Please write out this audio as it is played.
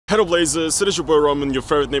Hello Blazers, it is your boy Roman, your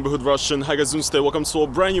favorite neighborhood Russian. Hi guys, today welcome to a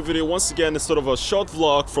brand new video. Once again, it's sort of a short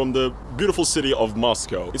vlog from the beautiful city of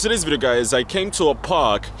Moscow. In today's video guys, I came to a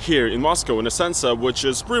park here in Moscow in a sense, which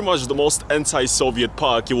is pretty much the most anti-Soviet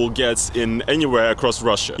park you will get in anywhere across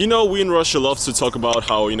Russia. You know, we in Russia love to talk about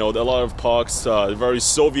how, you know, a lot of parks are very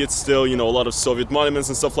Soviet still, you know, a lot of Soviet monuments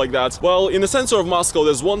and stuff like that. Well, in the center of Moscow,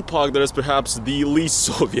 there's one park that is perhaps the least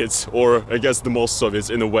Soviet, or I guess the most Soviet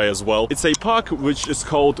in a way as well. It's a park which is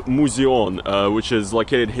called Museum, which is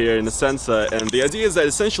located here in the center, and the idea is that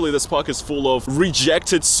essentially this park is full of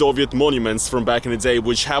rejected Soviet monuments from back in the day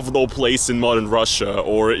which have no place in modern Russia,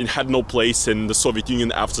 or it had no place in the Soviet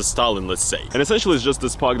Union after Stalin, let's say. And essentially it's just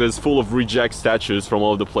this park that is full of reject statues from all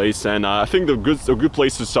over the place, and I think a good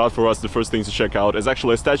place to start for us, the first thing to check out, is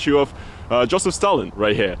actually a statue of Joseph Stalin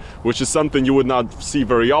right here, which is something you would not see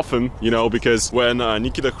very often, you know, because when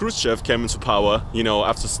Nikita Khrushchev came into power, you know,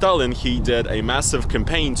 after Stalin, he did a massive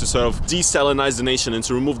campaign to sort of de-Stalinize the nation and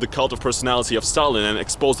to remove the cult of personality of Stalin and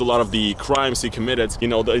exposed a lot of the crimes he committed, you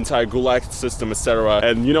know, the entire Gulag system, etc.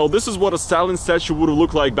 And, you know, this is what a Stalin statue would have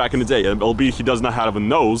looked like back in the day, albeit he does not have a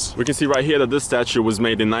nose. We can see right here that this statue was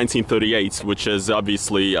made in 1938, which is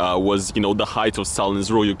obviously was, you know, the height of Stalin's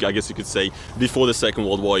rule, I guess you could say, before the Second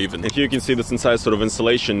World War even. And here you can see this entire sort of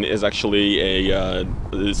installation is actually a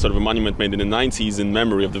sort of a monument made in the 90s in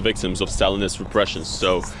memory of the victims of Stalinist repressions.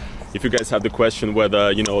 So if you guys have the question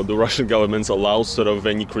whether, you know, the Russian government allows sort of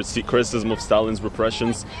any criticism of Stalin's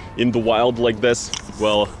repressions in the wild like this,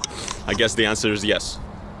 well, I guess the answer is yes.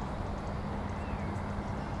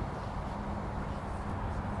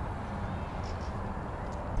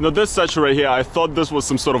 Now this statue right here, I thought this was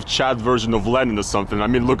some sort of Chad version of Lenin or something. I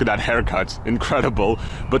mean, look at that haircut, incredible.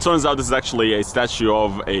 But turns out this is actually a statue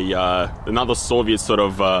of another Soviet sort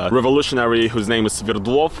of revolutionary whose name is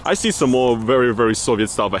Sverdlov. I see some more very Soviet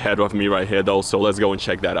stuff ahead of me right here though, so let's go and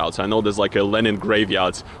check that out. I know there's like a Lenin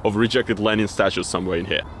graveyard of rejected Lenin statues somewhere in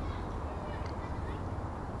here.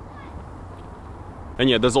 And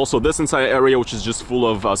yeah, there's also this entire area which is just full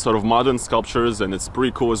of sort of modern sculptures, and it's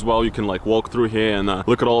pretty cool as well. You can like walk through here and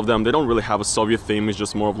look at all of them. They don't really have a Soviet theme, it's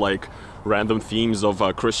just more of like random themes of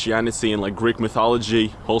Christianity and like Greek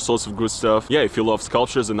mythology, all sorts of good stuff. Yeah, if you love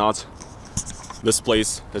sculptures and art, this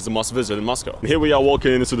place is a must visit in Moscow. And here we are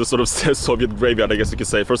walking into the sort of Soviet graveyard, I guess you could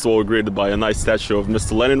say. First of all, we're greeted by a nice statue of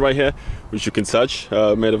Mr. Lenin right here, which you can touch,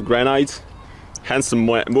 made of granite. Handsome,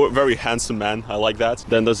 very handsome man. I like that.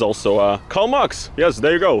 Then there's also Karl Marx. Yes,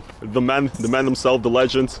 there you go. The man himself, the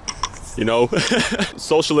legend. You know,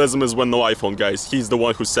 socialism is when no iPhone, guys. He's the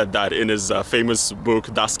one who said that in his famous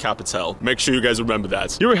book Das Kapital. Make sure you guys remember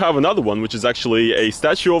that. Here we have another one, which is actually a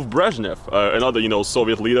statue of Brezhnev, another, you know,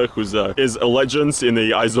 Soviet leader who's is a legend in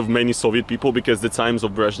the eyes of many Soviet people, because the times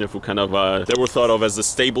of Brezhnev were kind of they were thought of as a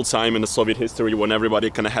stable time in the Soviet history when everybody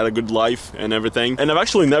kind of had a good life and everything. And I've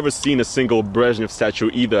actually never seen a single Brezhnev statue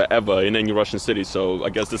either ever in any Russian city, so I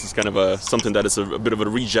guess this is kind of something that is a bit of a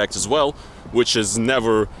reject as well, which is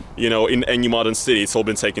never, you know, in any modern city. It's all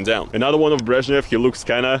been taken down. Another one of Brezhnev. He looks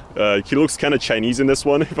kind of Chinese in this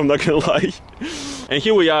one, if I'm not gonna lie. And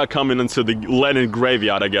here we are coming into the Lenin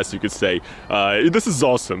graveyard, I guess you could say. This is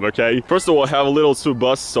awesome. Okay, first of all, I have a little two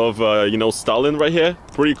busts of you know, Stalin right here.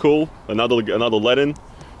 Pretty cool. Another Lenin,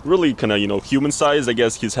 really kind of, you know, human size. I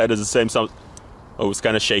guess his head is the same size. Oh, it's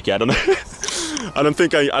kind of shaky. I don't know. I don't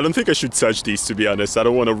think I should touch these, to be honest. I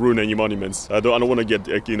don't want to ruin any monuments. I don't want to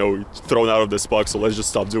get, you know, thrown out of this park, so let's just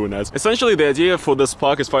stop doing that. Essentially, the idea for this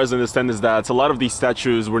park, as far as I understand, is that a lot of these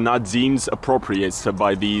statues were not deemed appropriate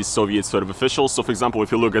by the Soviet sort of officials. So, for example,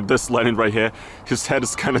 if you look at this Lenin right here, his head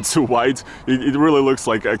is kind of too wide. It really looks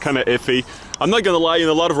like kind of iffy. I'm not gonna lie, in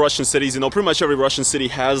a lot of Russian cities, you know, pretty much every Russian city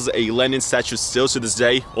has a Lenin statue still to this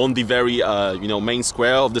day on the very, you know, main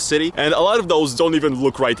square of the city. And a lot of those don't even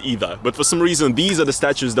look right either. But for some reason, these are the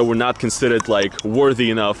statues that were not considered like worthy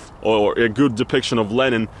enough or a good depiction of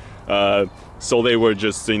Lenin. So they were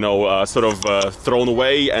just, you know, sort of thrown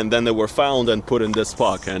away, and then they were found and put in this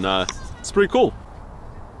park. And it's pretty cool.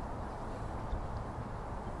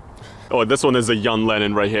 Oh, this one is a young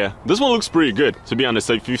Lenin right here. This one looks pretty good, to be honest.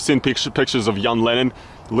 If you've seen pictures of young Lenin,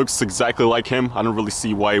 it looks exactly like him. I don't really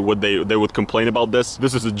see why they would complain about this.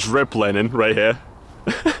 This is a drip Lenin right here.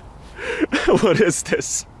 What is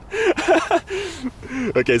this?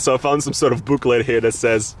 Okay, so I found some sort of booklet here that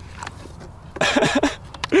says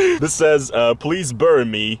this says, please bury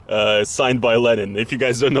me, signed by Lenin. If you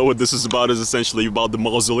guys don't know what this is about, it's essentially about the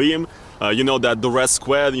mausoleum you know that the Red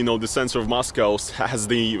Square, you know, the center of Moscow, has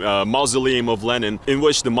the mausoleum of Lenin, in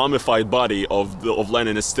which the mummified body of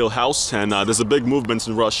Lenin is still housed, and there's a big movement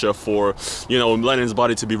in Russia for, you know, Lenin's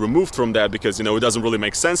body to be removed from that, because, you know, it doesn't really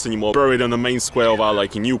make sense anymore. Buried on the main square of our,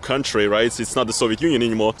 like, new country, right? It's not the Soviet Union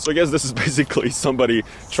anymore. So I guess this is basically somebody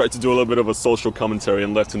tried to do a little bit of a social commentary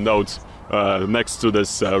and left a note next to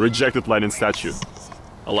this rejected Lenin statue.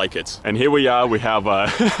 I like it. And here we are, we have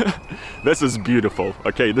this is beautiful.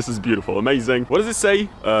 Okay, this is beautiful, amazing. What does it say?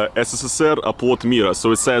 SSSR оплот мира.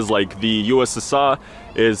 So it says like the USSR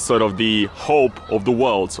is sort of the hope of the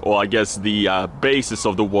world, or I guess the basis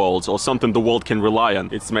of the world, or something the world can rely on.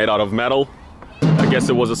 It's made out of metal. I guess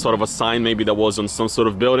it was a sort of a sign maybe that was on some sort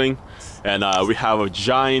of building. And we have a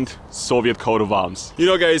giant Soviet coat of arms. You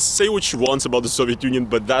know, guys, say what you want about the Soviet Union,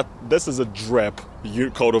 but this is a drip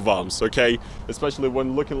coat of arms, okay? Especially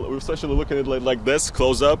when looking at it like this,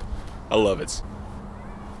 close up. I love it.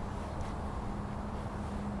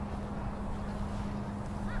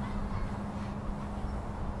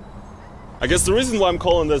 I guess the reason why I'm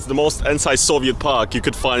calling this the most anti-Soviet park you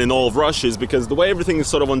could find in all of Russia is because the way everything is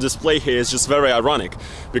sort of on display here is just very ironic.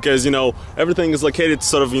 Because, you know, everything is located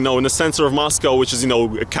sort of, you know, in the center of Moscow, which is, you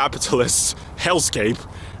know, a capitalist hellscape.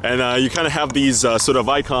 And you kind of have these sort of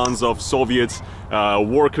icons of Soviet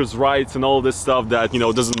workers' rights and all this stuff that, you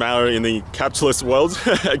know, doesn't matter in the capitalist world,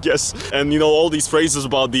 I guess. And, you know, all these phrases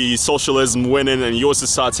about the socialism winning and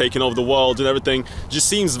USSR taking over the world and everything just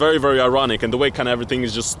seems very, very ironic. And the way kind of everything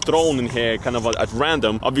is just thrown in here kind of at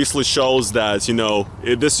random obviously shows that, you know,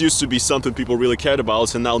 this used to be something people really cared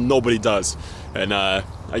about, and now nobody does. And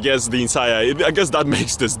I guess that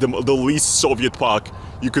makes this the least Soviet park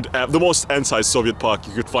you could have, the most anti-Soviet park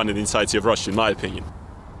you could find in the entirety of Russia, in my opinion.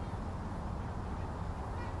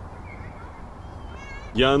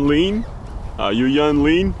 Yan Lean? Are you Yan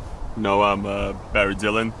Lean? No, I'm Barry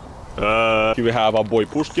Dillon. Here we have our boy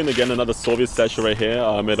Pushkin, again another Soviet statue right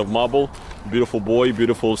here, made of marble. Beautiful boy,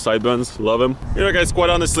 beautiful sideburns, love him. You know, guys, quite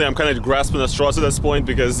honestly, I'm kind of grasping at straws at this point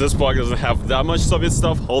because this park doesn't have that much Soviet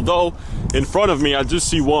stuff, although in front of me I do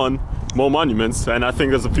see more monuments, and I think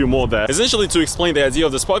there's a few more there. Essentially, to explain the idea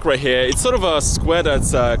of this park right here, it's sort of a square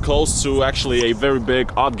that's close to actually a very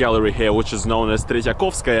big art gallery here, which is known as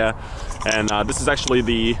Tretyakovskaya. And this is actually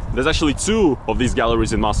there's actually two of these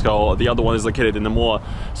galleries in Moscow. The other one is located in a more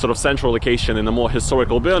sort of central location in a more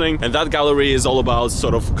historical building. And that gallery is all about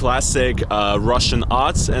sort of classic Russian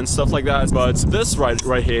arts and stuff like that. But this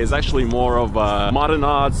right here is actually more of modern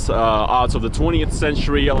arts, arts of the 20th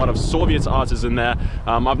century. A lot of Soviet art is in there.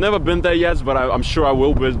 I've never been there yet, but I'm sure I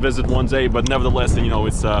will visit one day. But nevertheless, you know,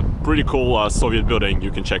 it's a pretty cool Soviet building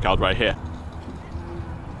you can check out right here.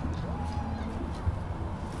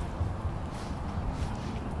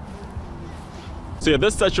 So yeah,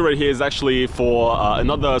 this statue right here is actually for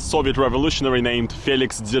another Soviet revolutionary named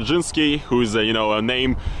Felix Dzerzhinsky, who's you know, a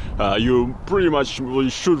name you pretty much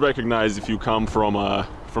should recognize if you come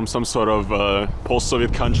from some sort of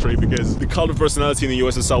post-Soviet country, because the cult of personality in the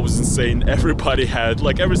USSR was insane. Everybody had,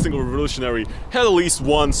 like every single revolutionary, had at least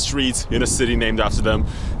one street in a city named after them.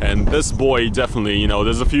 And this boy definitely, you know,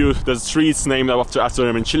 there's streets named after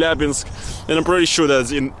him in Chelyabinsk. And I'm pretty sure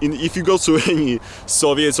that if you go to any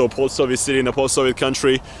Soviet or post-Soviet city in a post-Soviet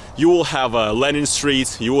country, you will have a Lenin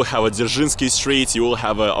Street, you will have a Dzerzhinsky Street, you will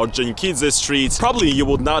have a Ordzhonikidze Street. Probably you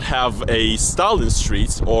would not have a Stalin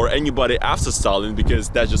Street or anybody after Stalin, because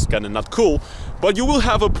that's just kind of not cool. But you will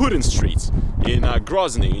have a Putin Street in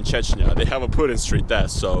Grozny in Chechnya. They have a Putin Street there,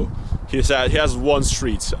 so he has one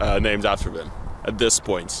street named after him at this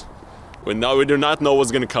point. We do not know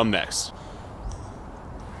what's gonna come next.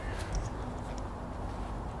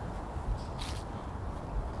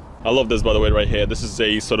 I love this, by the way, right here. This is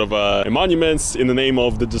a sort of a monument in the name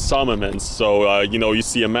of the disarmament. So, you know, you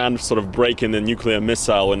see a man sort of breaking a nuclear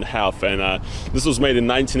missile in half. And this was made in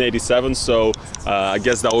 1987, so I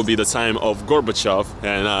guess that would be the time of Gorbachev.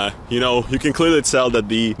 And, you know, you can clearly tell that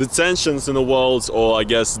the tensions in the world, or I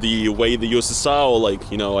guess the way the USSR, or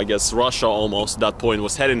like, you know, I guess Russia almost at that point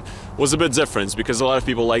was heading, was a bit different. Because a lot of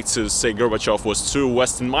people like to say Gorbachev was too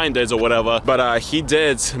Western-minded or whatever. But he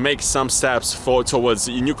did make some steps towards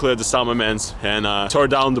nuclear disarmament and tore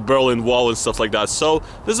down the Berlin Wall and stuff like that. So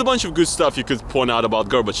there's a bunch of good stuff you could point out about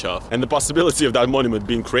Gorbachev, and the possibility of that monument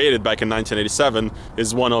being created back in 1987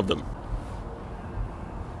 is one of them.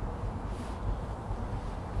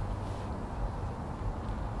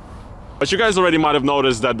 But you guys already might have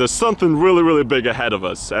noticed that there's something really, really big ahead of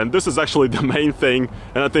us, and this is actually the main thing,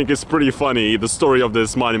 and I think it's pretty funny, the story of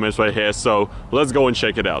this monument right here. So let's go and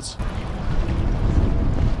check it out.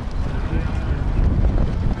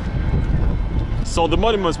 So the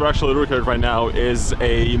monument we're actually looking at right now is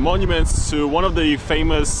a monument to one of the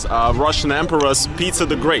famous Russian emperors, Peter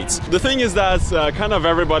the Great. The thing is that kind of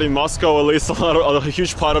everybody in Moscow, at least a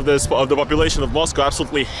huge part of the population of Moscow,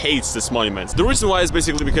 absolutely hates this monument. The reason why is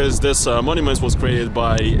basically because this monument was created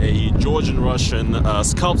by a Georgian-Russian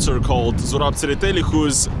sculptor called Zurab Tsereteli,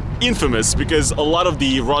 who's infamous because a lot of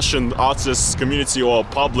the Russian artists community or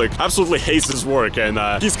public absolutely hates his work, and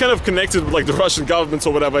he's kind of connected with like the Russian government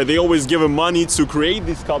or whatever. They always give him money to create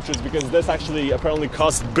these sculptures because this actually apparently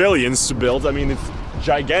cost billions to build. I mean, it's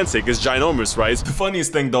gigantic, it's ginormous, right? The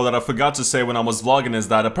funniest thing though that I forgot to say when I was vlogging is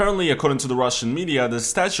that apparently, according to the Russian media, the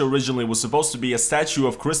statue originally was supposed to be a statue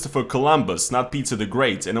of Christopher Columbus, not Peter the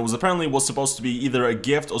Great, and it was apparently supposed to be either a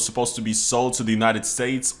gift or supposed to be sold to the United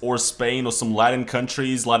States or Spain or some Latin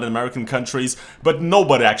American countries, but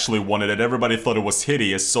nobody actually wanted it. Everybody thought it was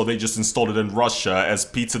hideous, so they just installed it in Russia as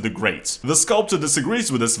Peter the Great. The sculptor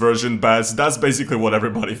disagrees with this version, but that's basically what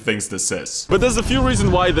everybody thinks this is. But there's a few reasons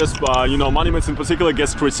why this, monuments in particular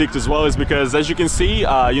gets critiqued as well, is because, as you can see,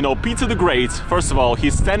 Peter the Great, first of all,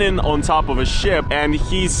 he's standing on top of a ship, and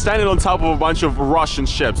he's standing on top of a bunch of Russian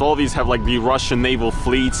ships. All of these have like the Russian naval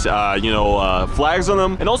fleet, flags on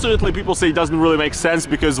them. And also, people say it doesn't really make sense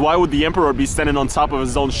because why would the emperor be standing on top of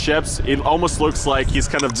his own ships? It almost looks like he's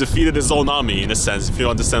kind of defeated his own army in a sense, if you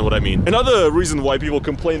understand what I mean. Another reason why people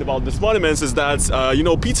complain about this monument is that,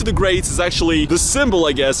 Peter the Great is actually the symbol,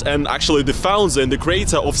 I guess, and actually the founder and the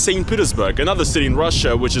creator of St. Petersburg, another city in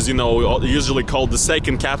Russia, which is, usually called the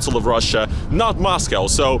second capital of Russia, not Moscow.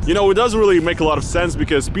 So, it doesn't really make a lot of sense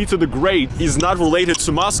because Peter the Great is not related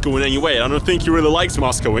to Moscow in any way. I don't think he really likes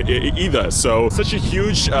Moscow either. So, such a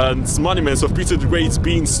huge monument of Peter the Great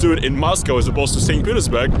being stood in Moscow as opposed to St.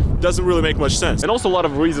 Petersburg doesn't really make much sense. And also, a lot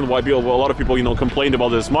of reason why a lot of people, complained about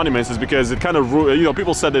this monument is because it kind of,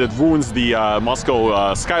 people said that it ruins the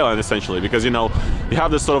Moscow skyline essentially, because, you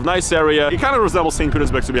have this sort of nice area. It kind of resembles St.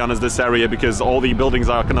 Petersburg, to be honest, this area, because all the buildings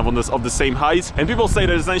are kind of of the same height, and people say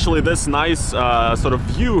that essentially this nice sort of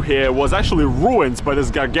view here was actually ruined by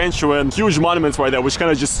this gargantuan, huge monument right there, which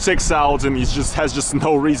kind of just sticks out and has just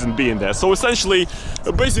no reason being there. So essentially,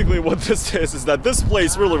 basically what this is that this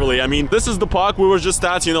place really, I mean, this is the park we were just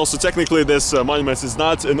at, so technically this monument is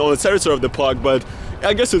not on the territory of the park, but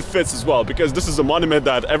I guess it fits as well, because this is a monument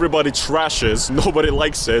that everybody trashes, nobody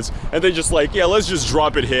likes it, and they just like, yeah, let's just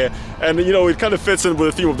drop it here. And it kind of fits in with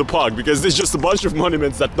the theme of the park, because there's just a bunch of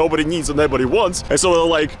monuments that nobody needs and nobody wants, and so they're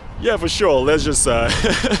like, yeah, for sure, let's just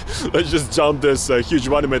let's just dump this huge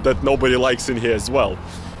monument that nobody likes in here as well.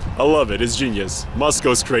 I love it, it's genius.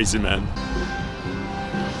 Moscow's crazy, man.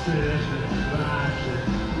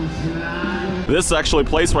 This actually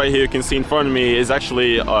place right here you can see in front of me is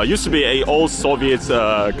actually used to be a old Soviet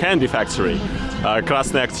candy factory,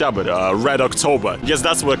 Krasny Oktyabr, Red October. I guess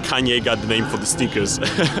that's where Kanye got the name for the sneakers.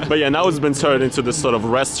 But yeah, now it's been turned into this sort of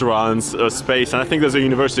restaurant space, and I think there's a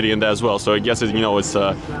university in there as well. So I guess it's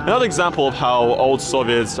another example of how old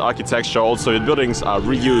Soviet architecture, old Soviet buildings are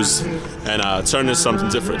reused and turned into something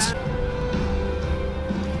different.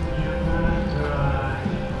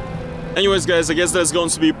 Anyways guys, I guess that's going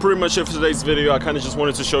to be pretty much it for today's video. I kind of just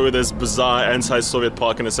wanted to show you this bizarre anti-Soviet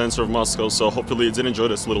park in the center of Moscow, so hopefully you did enjoy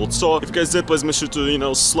this little tour. If you guys did, please make sure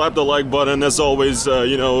to, slap the like button. As always,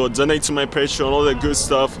 donate to my Patreon, all that good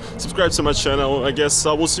stuff. Subscribe to my channel. I guess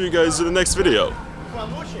I will see you guys in the next video.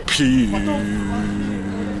 Peace.